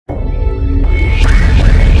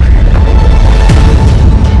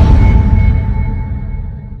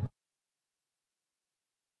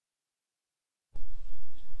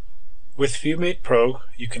With ViewMate PRO,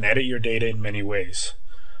 you can edit your data in many ways.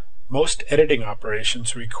 Most editing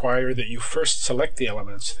operations require that you first select the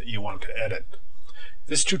elements that you want to edit.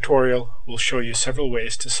 This tutorial will show you several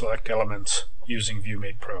ways to select elements using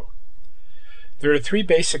ViewMate PRO. There are three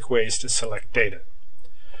basic ways to select data.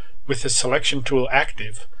 With the selection tool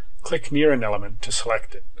active, click near an element to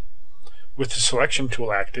select it. With the selection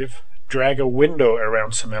tool active, drag a window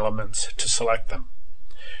around some elements to select them.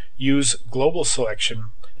 Use global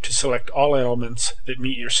selection to select all elements that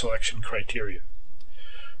meet your selection criteria.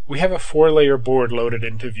 We have a 4-layer board loaded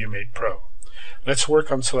into ViewMate PRO. Let's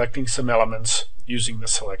work on selecting some elements using the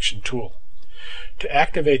selection tool. To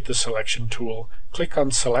activate the selection tool, click on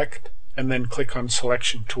Select and then click on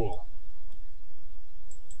Selection Tool.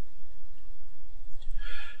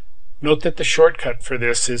 Note that the shortcut for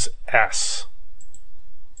this is S.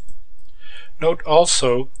 Note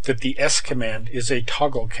also that the S command is a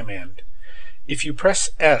toggle command. If you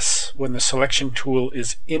press S when the selection tool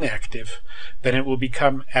is inactive, then it will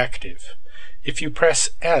become active. If you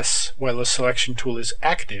press S while the selection tool is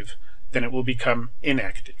active, then it will become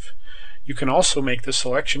inactive. You can also make the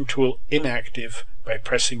selection tool inactive by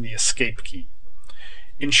pressing the Escape key.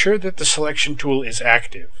 Ensure that the selection tool is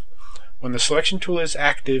active. When the selection tool is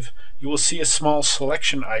active, you will see a small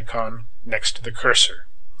selection icon next to the cursor.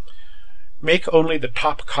 Make only the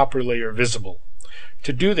top copper layer visible.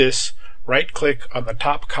 To do this, right-click on the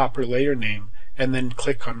top copper layer name and then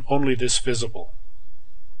click on Only This Visible.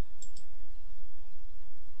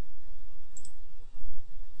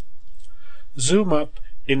 Zoom up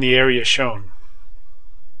in the area shown.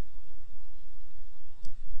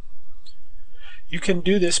 You can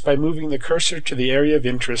do this by moving the cursor to the area of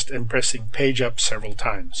interest and pressing Page Up several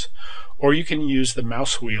times, or you can use the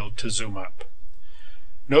mouse wheel to zoom up.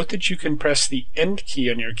 Note that you can press the End key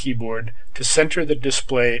on your keyboard to center the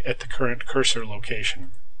display at the current cursor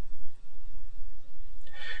location.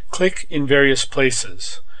 Click in various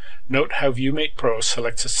places. Note how ViewMate PRO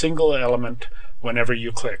selects a single element whenever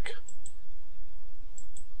you click.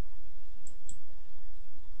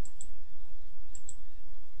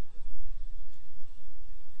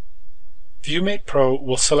 ViewMate PRO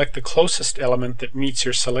will select the closest element that meets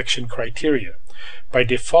your selection criteria. By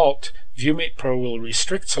default, ViewMate PRO will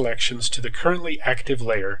restrict selections to the currently active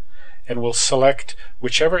layer and will select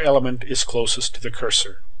whichever element is closest to the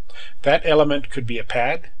cursor. That element could be a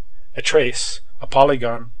pad, a trace, a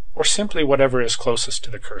polygon, or simply whatever is closest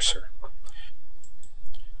to the cursor.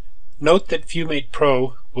 Note that ViewMate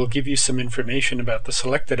PRO will give you some information about the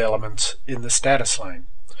selected elements in the status line.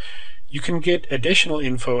 You can get additional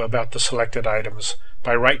info about the selected items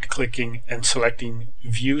by right-clicking and selecting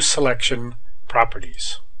View Selection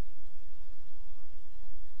Properties.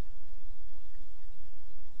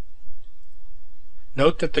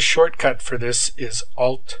 Note that the shortcut for this is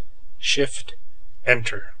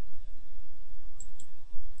Alt-Shift-Enter.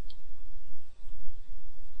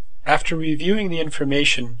 After reviewing the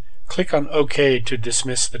information, click on OK to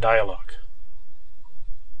dismiss the dialog.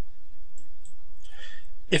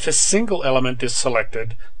 If a single element is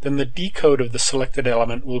selected, then the decode of the selected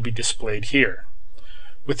element will be displayed here.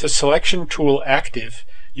 With the selection tool active,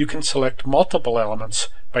 you can select multiple elements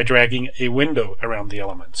by dragging a window around the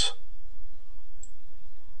elements.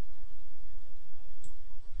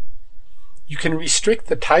 You can restrict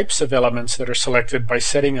the types of elements that are selected by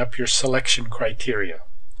setting up your selection criteria.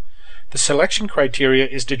 The selection criteria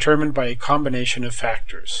is determined by a combination of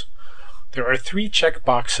factors. There are 3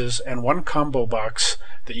 checkboxes and 1 combo box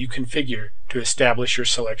that you configure to establish your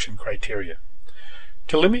selection criteria.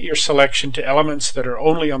 To limit your selection to elements that are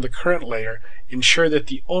only on the current layer, ensure that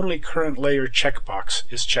the Only Current Layer checkbox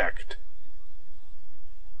is checked.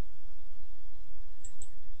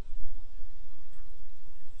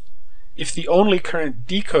 If the Only Current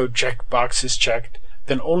Decode checkbox is checked,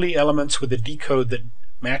 then only elements with a decode that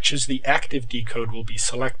matches the active decode will be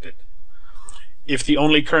selected. If the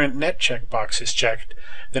Only Current Net checkbox is checked,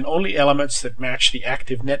 then only elements that match the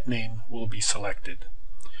active net name will be selected.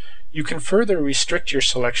 You can further restrict your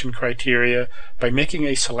selection criteria by making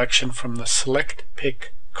a selection from the Select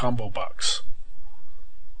Pick combo box.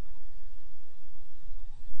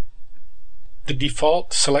 The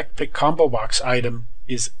default Select Pick combo box item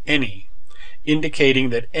is Any, indicating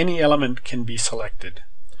that any element can be selected.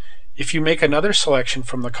 If you make another selection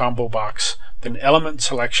from the combo box, then element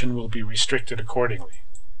selection will be restricted accordingly.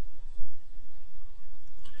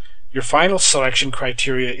 Your final selection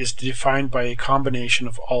criteria is defined by a combination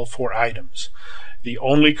of all 4 items: the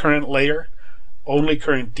Only Current Layer, Only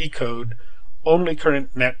Current Decode, Only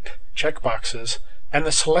Current Net checkboxes, and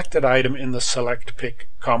the selected item in the Select Pick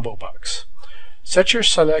combo box. Set your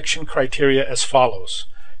selection criteria as follows.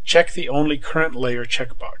 check the Only Current Layer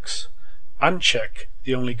checkbox. Uncheck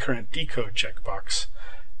the Only Current Decode checkbox.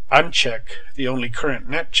 Uncheck the Only Current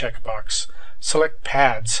Net checkbox. Select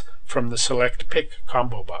Pads from the Select Pick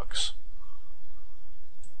combo box.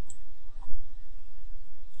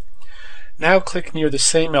 Now click near the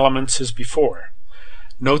same elements as before.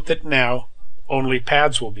 Note that now only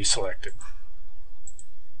pads will be selected.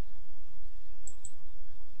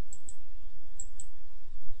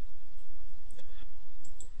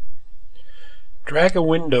 Drag a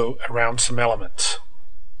window around some elements.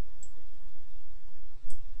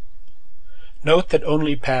 Note that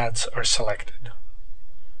only pads are selected.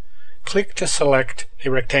 Click to select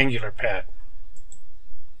a rectangular pad.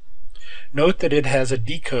 Note that it has a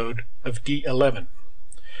decode of D11.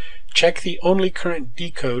 Check the Only Current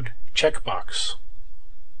Decode checkbox.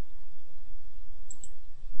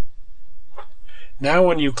 Now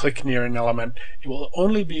when you click near an element, it will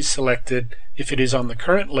only be selected if it is on the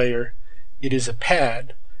current layer, it is a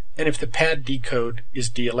pad, and if the pad decode is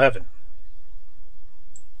D11.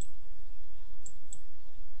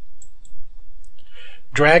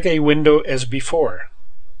 Drag a window as before.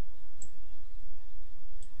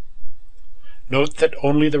 Note that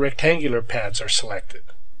only the rectangular pads are selected.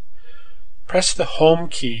 Press the Home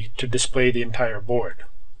key to display the entire board.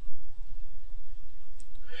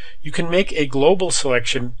 You can make a global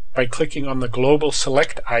selection by clicking on the Global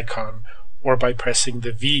Select icon or by pressing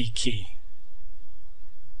the V key.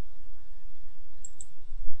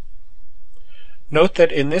 Note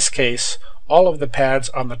that in this case, all of the pads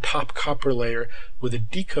on the top copper layer with a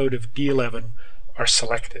decode of D11 are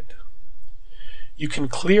selected. You can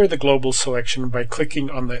clear the global selection by clicking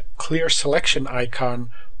on the Clear Selection icon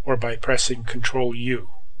or by pressing Ctrl-U.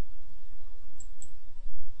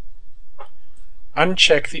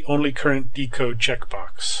 Uncheck the Only Current Decode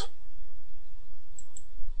checkbox.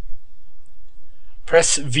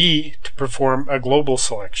 Press V to perform a global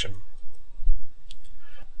selection.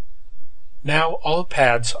 Now all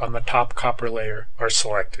pads on the top copper layer are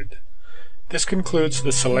selected. This concludes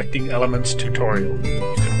the Selecting Elements tutorial.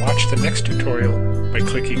 You can watch the next tutorial by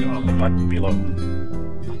clicking on the button below.